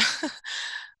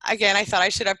 Again, I thought I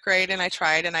should upgrade, and I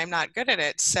tried, and I'm not good at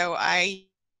it. So I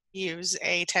use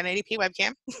a 1080p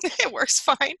webcam. It works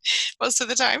fine most of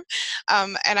the time.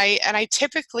 And I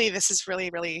typically, this is really,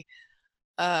 really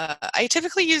I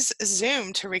typically use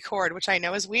Zoom to record, which I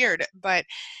know is weird, but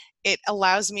it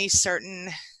allows me certain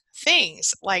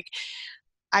things. Like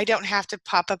I don't have to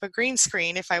pop up a green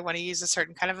screen if I want to use a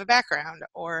certain kind of a background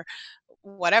or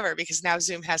whatever, because now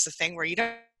Zoom has the thing where you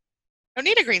don't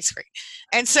need a green screen.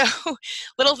 And so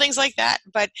little things like that.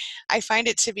 But I find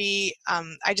it to be,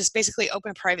 I just basically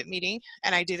open a private meeting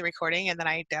and I do the recording and then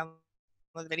I download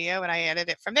the video and I edit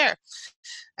it from there.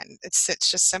 And it's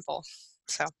just simple.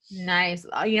 So Nice.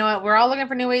 You know what? We're all looking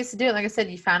for new ways to do it. Like I said,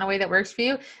 you found a way that works for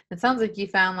you. It sounds like you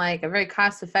found like a very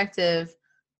cost-effective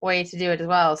way to do it as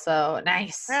well. So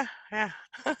nice. yeah, yeah.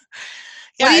 What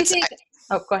do Yeah, you think?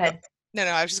 Oh, go ahead. no,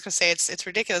 I was just gonna say it's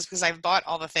ridiculous because I've bought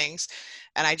all the things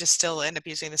and I just still end up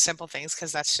using the simple things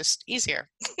because that's just easier.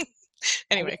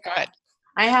 Anyway, go ahead.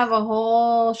 I have a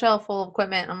whole shelf full of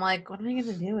equipment. I'm like, what am I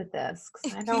gonna do with this?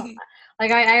 'Cause I don't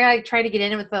like. I try to get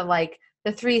in with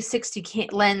the 360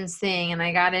 lens thing, and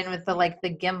I got in with the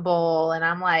gimbal, and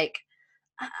I'm like,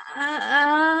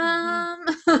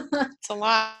 It's a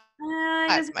lot.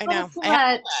 I know. Too I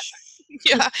have much.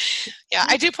 yeah, yeah.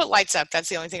 I do put lights up. That's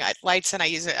the only thing. Lights, and I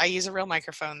use a real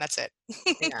microphone. That's it.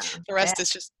 Yeah. The rest is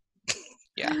just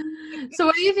yeah. So,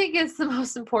 what do you think is the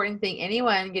most important thing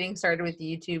anyone getting started with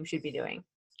YouTube should be doing?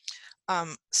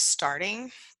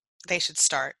 Starting, they should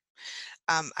start.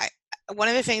 I One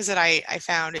of the things that I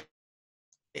found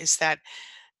is that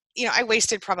I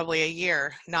wasted probably a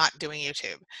year not doing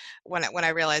YouTube when I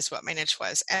realized what my niche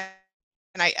was, and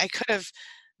I could have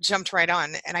jumped right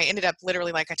on, and I ended up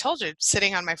literally, like I told you,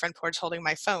 sitting on my front porch holding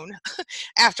my phone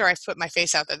after I put my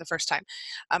face out there the first time.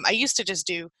 I used to just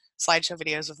do slideshow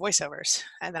videos with voiceovers,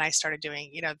 and then I started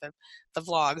doing the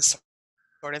vlogs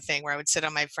sort of thing where I would sit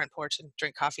on my front porch and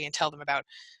drink coffee and tell them about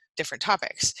different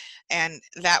topics, and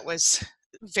that was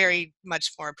very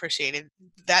much more appreciated,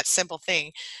 that simple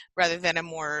thing, rather than a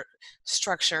more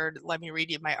structured let me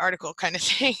read you my article kind of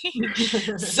thing.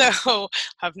 So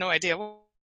I have no idea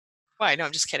why. No,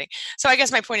 I'm just kidding. So I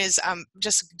guess my point is,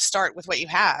 just start with what you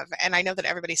have. And I know that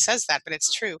everybody says that, but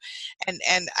it's true.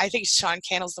 And I think Sean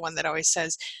Cannell's the one that always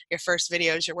says your first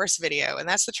video is your worst video, and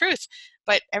that's the truth.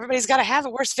 But everybody's got to have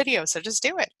a worst video, so just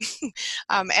do it.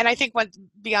 And I think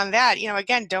beyond that,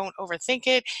 again, don't overthink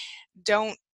it.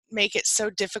 Don't make it so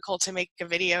difficult to make a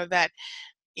video that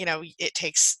it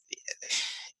takes.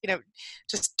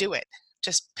 Just do it.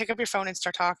 Just pick up your phone and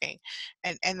start talking,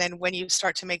 and then when you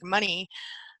start to make money,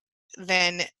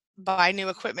 then buy new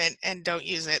equipment and don't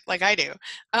use it like I do.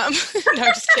 No, I'm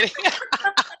just kidding.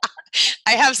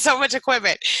 I have so much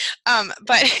equipment.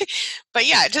 But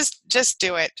yeah, just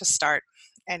do it. Just start,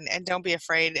 and don't be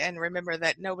afraid. And remember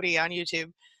that nobody on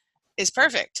YouTube is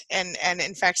perfect. And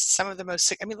in fact, some of the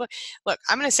most, I mean, look,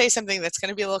 I'm going to say something that's going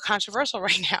to be a little controversial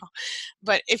right now,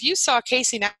 but if you saw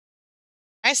Casey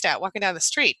Neistat walking down the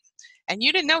street and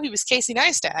you didn't know he was Casey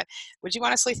Neistat, would you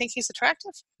honestly think he's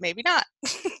attractive? Maybe not.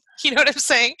 You know what I'm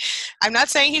saying? I'm not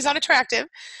saying he's unattractive,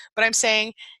 but I'm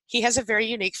saying he has a very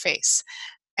unique face.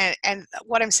 And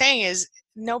what I'm saying is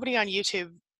nobody on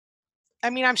YouTube, I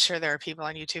mean, I'm sure there are people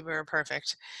on YouTube who are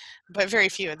perfect, but very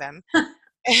few of them.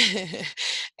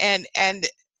 And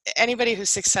anybody who's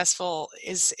successful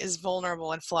is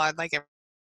vulnerable and flawed like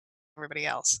everybody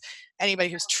else. Anybody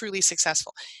who's truly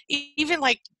successful, even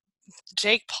like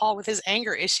Jake Paul with his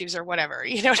anger issues or whatever,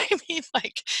 you know what I mean?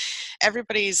 Like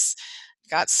everybody's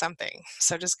got something.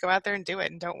 So just go out there and do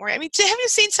it and don't worry. I mean, have you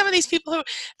seen some of these people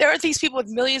there are these people with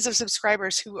millions of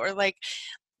subscribers who are like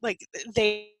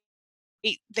they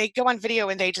go on video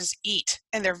and they just eat,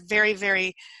 and they're very,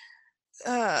 very,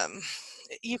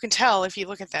 you can tell if you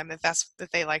look at them that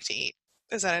they like to eat.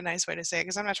 Is that a nice way to say it?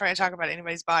 Because I'm not trying to talk about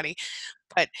anybody's body,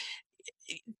 but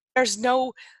there's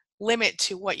no limit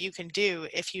to what you can do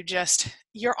if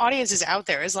your audience is out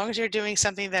there. As long as you're doing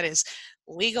something that is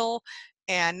legal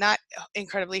and not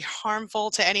incredibly harmful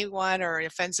to anyone or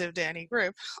offensive to any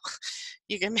group,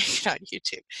 you can make it on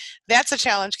YouTube. That's a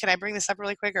challenge. Can I bring this up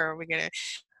really quick, or are we going to?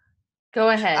 Go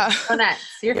ahead. Go nuts.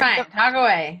 You're fine. Talk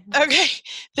away. Okay.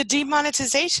 The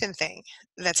demonetization thing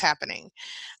that's happening.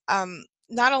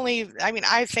 Not only, I mean,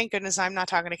 thank goodness I'm not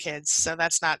talking to kids, so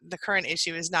that's not, the current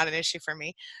issue is not an issue for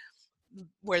me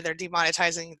where they're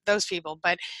demonetizing those people.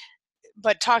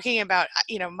 But talking about,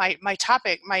 my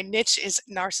topic, my niche is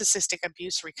narcissistic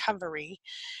abuse recovery.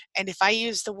 And if I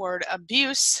use the word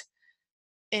abuse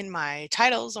in my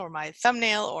titles or my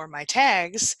thumbnail or my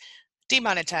tags,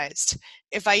 demonetized.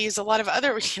 If I use a lot of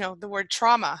other, the word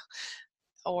trauma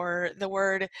or the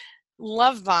word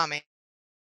love bombing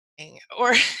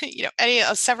or any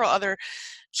several other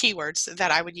keywords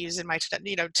that I would use in my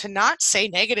to not say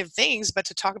negative things, but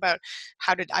to talk about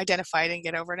how to identify it and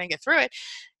get over it and get through it.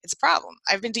 It's a problem.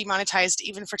 I've been demonetized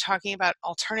even for talking about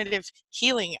alternative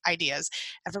healing ideas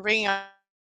and for bringing on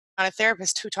a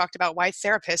therapist who talked about why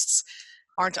therapists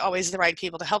aren't always the right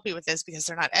people to help you with this because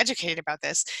they're not educated about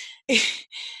this.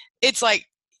 It's like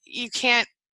you can't.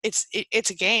 It's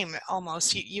a game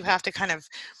almost. You have to kind of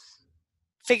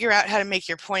figure out how to make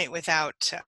your point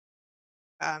without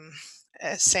um,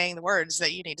 saying the words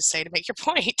that you need to say to make your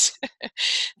point.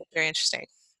 Very interesting.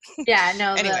 Yeah,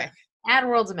 no, Anyway, the ad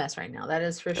world's a mess right now. That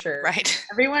is for sure. right.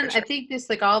 Everyone, For sure. I think this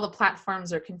like all the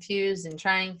platforms are confused and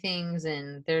trying things,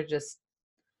 and they're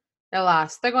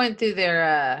lost. They're going through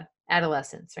their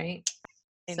adolescence, right?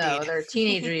 Indeed. So their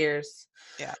teenager years.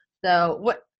 Yeah. So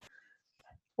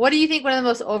what do you think one of the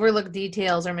most overlooked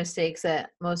details or mistakes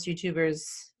that most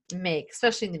YouTubers make,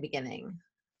 especially in the beginning?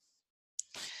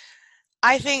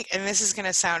 I think, and this is going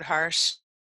to sound harsh,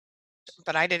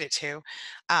 but I did it too,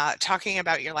 talking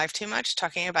about your life too much,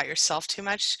 talking about yourself too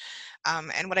much.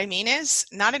 And what I mean is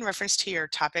not in reference to your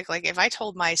topic. Like if I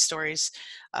told my stories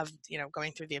of,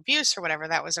 going through the abuse or whatever,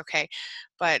 that was okay.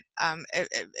 But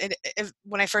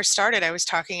when I first started, I was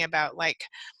talking about like,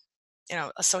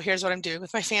 so here's what I'm doing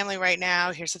with my family right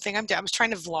now. Here's the thing I'm doing. I was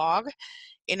trying to vlog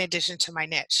in addition to my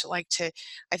niche. I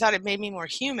thought it made me more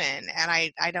human, and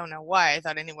I don't know why I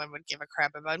thought anyone would give a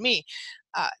crap about me.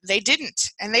 They didn't,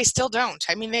 and they still don't.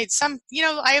 I mean, I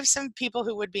have some people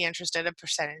who would be interested, a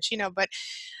percentage,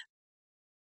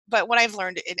 but what I've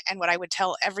learned and what I would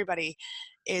tell everybody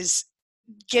is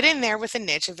get in there with a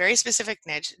niche, a very specific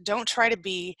niche. Don't try to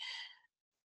be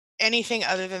anything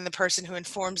other than the person who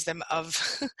informs them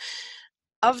of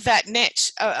of that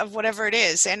niche, of whatever it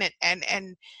is, and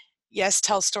yes,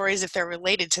 tell stories if they're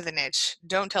related to the niche.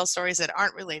 Don't tell stories that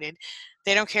aren't related.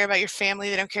 They don't care about your family.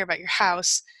 They don't care about your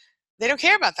house. They don't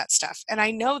care about that stuff. And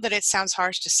I know that it sounds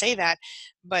harsh to say that,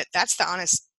 but that's the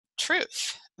honest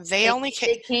truth. They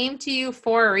came to you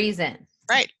for a reason.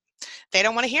 Right. They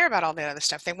don't want to hear about all the other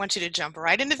stuff. They want you to jump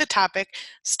right into the topic,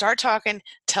 start talking,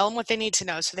 tell them what they need to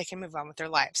know so they can move on with their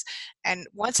lives. And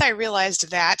once I realized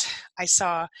that, I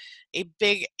saw a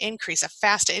big increase, a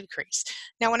fast increase.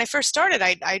 Now, when I first started,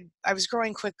 I was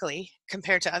growing quickly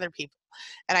compared to other people.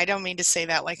 And I don't mean to say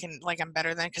that like I'm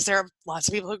better than, because there are lots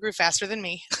of people who grew faster than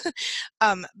me.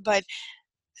 But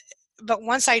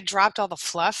once I dropped all the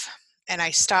fluff and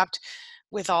I stopped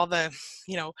with all the,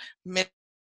 minute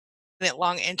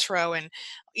long intro and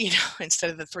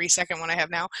instead of the 3-second one I have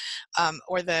now,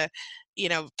 or the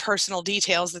personal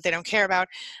details that they don't care about,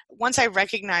 once I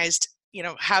recognized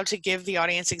how to give the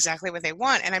audience exactly what they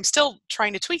want, and I'm still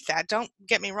trying to tweak that, don't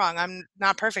get me wrong, I'm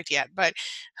not perfect yet, but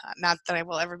not that I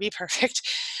will ever be perfect.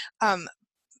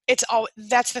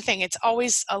 That's the thing, it's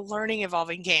always a learning,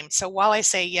 evolving game. So while I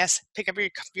say yes, pick up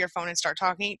your phone and start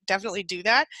talking, definitely do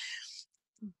that,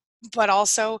 but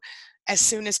also as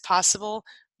soon as possible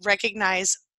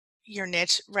recognize your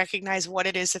niche, recognize what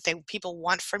it is that people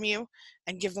want from you,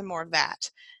 and give them more of that.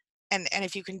 And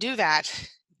if you can do that,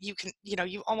 you can,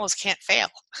 you almost can't fail.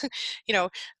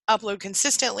 Upload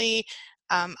consistently.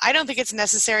 I don't think it's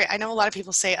necessary. I know a lot of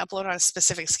people say upload on a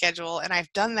specific schedule, and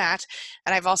I've done that,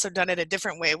 and I've also done it a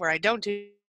different way where I don't do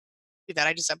that.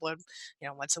 I just upload,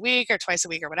 once a week or twice a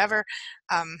week or whatever.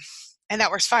 And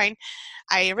that works fine.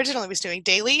 I originally was doing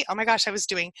daily. Oh my gosh, I was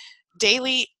doing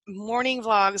daily morning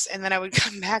vlogs, and then I would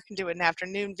come back and do an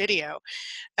afternoon video.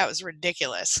 That was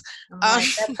ridiculous.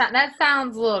 That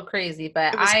sounds a little crazy,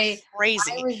 but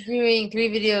crazy. I was doing 3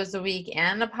 videos a week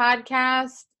and a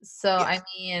podcast. So Yeah. I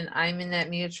mean, I'm in that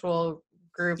mutual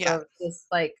group of just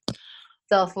like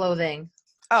self-loathing.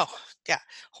 Oh yeah,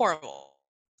 horrible.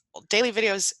 Daily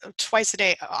videos twice a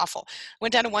day, awful.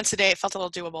 Went down to once a day. It felt a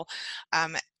little doable.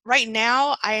 Right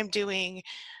now, I'm getting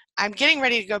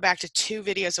ready to go back to 2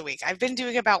 videos a week. I've been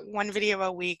doing about 1 video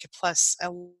a week plus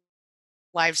a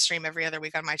live stream every other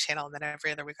week on my channel, and then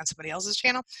every other week on somebody else's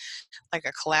channel, like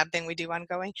a collab thing we do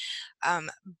ongoing.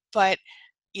 But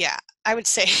yeah, I would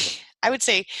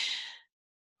say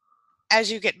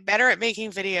as you get better at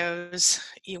making videos,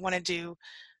 you want to do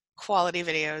quality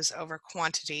videos over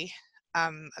quantity.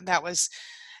 And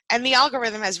the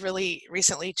algorithm has really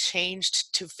recently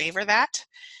changed to favor that,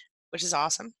 which is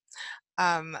awesome.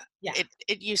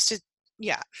 It used to,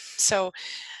 so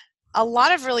a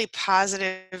lot of really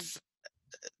positive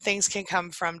things can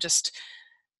come from just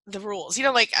the rules,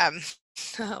 like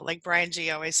like Brian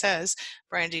G always says,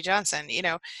 Brian G Johnson,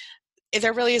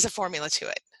 there really is a formula to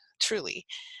it, truly.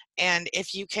 And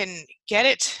if you can get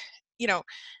it,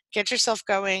 get yourself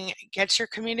going, get your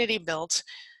community built,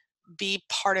 be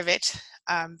part of it,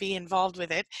 be involved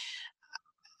with it,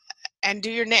 and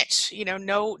do your niche.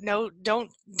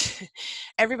 Don't.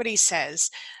 Everybody says,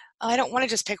 I don't want to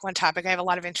just pick one topic. I have a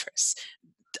lot of interests.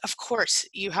 Of course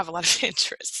you have a lot of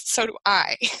interests. So do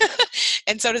I.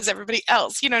 And so does everybody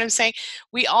else. You know what I'm saying?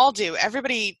 We all do.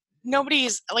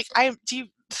 Nobody's like, I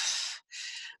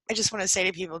just want to say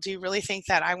to people, do you really think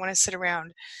that I want to sit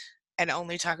around and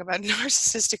only talk about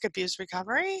narcissistic abuse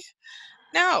recovery?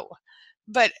 No,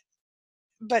 but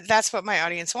that's what my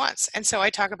audience wants. And so I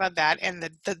talk about that and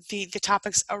the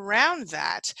topics around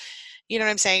that, you know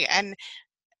what I'm saying?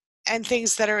 And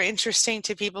things that are interesting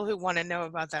to people who want to know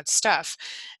about that stuff.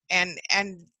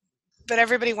 But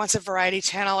everybody wants a variety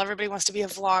channel. Everybody wants to be a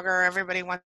vlogger. Everybody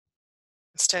wants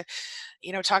to,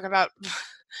 talk about,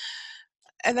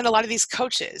 and then a lot of these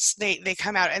coaches, they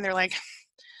come out and they're like,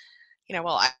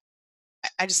 well, I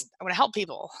want to help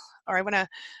people, or I want to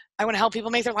help people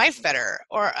make their life better,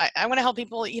 or I want to help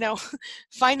people,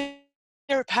 find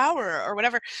their power or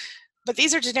whatever. But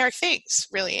these are generic things,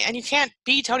 really. And you can't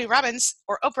be Tony Robbins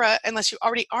or Oprah unless you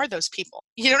already are those people.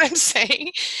 You know what I'm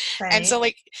saying? Right. And so,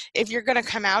 like, if you're going to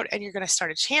come out and you're going to start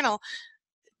a channel,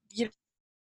 you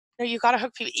got to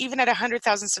hook people. Even at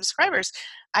 100,000 subscribers,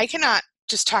 I cannot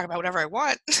just talk about whatever I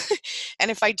want. And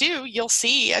if I do, you'll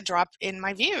see a drop in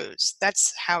my views.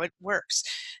 That's how it works.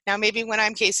 Now, maybe when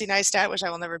I'm Casey Neistat, which I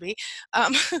will never be,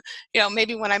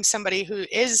 maybe when I'm somebody who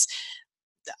is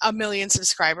 1 million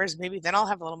subscribers, maybe then I'll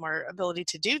have a little more ability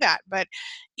to do that. But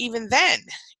even then,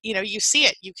 you see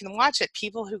it, you can watch it.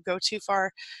 People who go too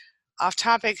far off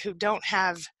topic, who don't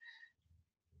have,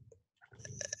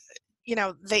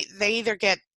 they either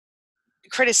get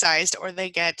criticized or they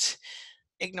get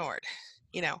ignored,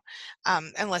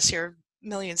 unless you're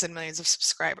millions and millions of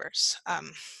subscribers.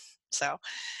 So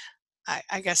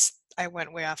I guess I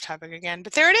went way off topic again,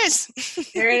 but there it is.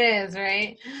 There it is,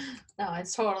 right? No,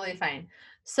 it's totally fine.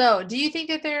 So do you think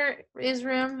that there is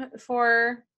room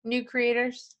for new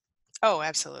creators? Oh,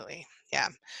 absolutely. Yeah.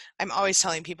 I'm always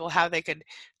telling people how they could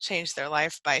change their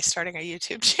life by starting a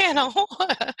YouTube channel.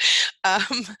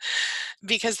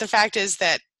 Because the fact is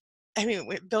that,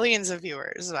 with billions of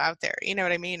viewers out there, you know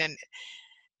what I mean? And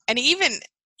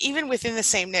even within the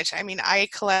same niche, I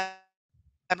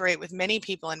collaborate with many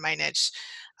people in my niche,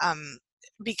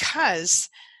 because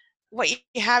what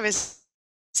you have is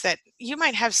that you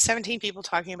might have 17 people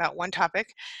talking about one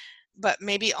topic, but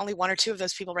maybe only 1 or 2 of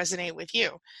those people resonate with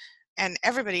you. And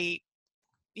everybody,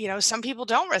 some people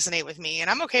don't resonate with me, and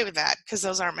I'm okay with that because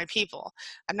those aren't my people.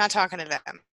 I'm not talking to them.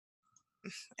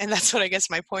 And that's what I guess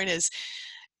my point is,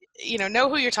 know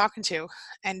who you're talking to,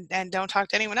 and don't talk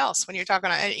to anyone else when you're talking.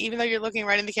 Even though you're looking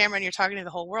right in the camera and you're talking to the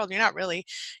whole world, you're not really.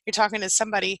 You're talking to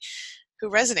somebody who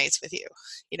resonates with you.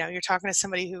 You're talking to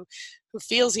somebody who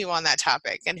feels you on that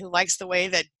topic and who likes the way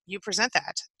that you present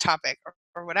that topic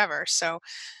or whatever. So,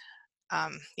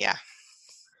 yeah,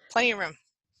 plenty of room.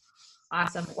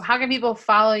 Awesome. How can people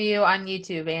follow you on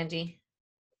YouTube, Angie?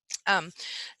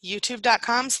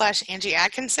 YouTube.com/Angie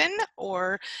Atkinson,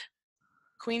 or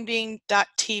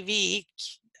queenbeing.tv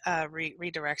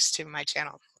redirects to my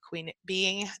channel,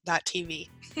 queenbeing.tv.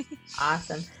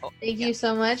 Awesome. Thank you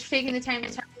so much for taking the time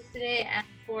to talk to us today and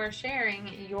for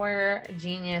sharing your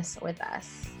genius with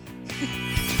us.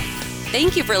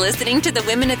 Thank you for listening to the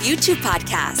Women of YouTube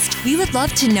podcast. We would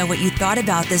love to know what you thought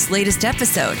about this latest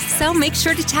episode, so make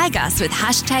sure to tag us with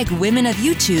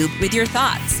 #WomenOfYouTube with your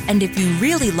thoughts. And if you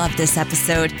really love this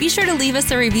episode, be sure to leave us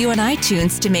a review on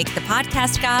iTunes to make the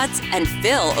podcast gods and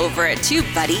Phil over at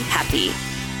TubeBuddy happy.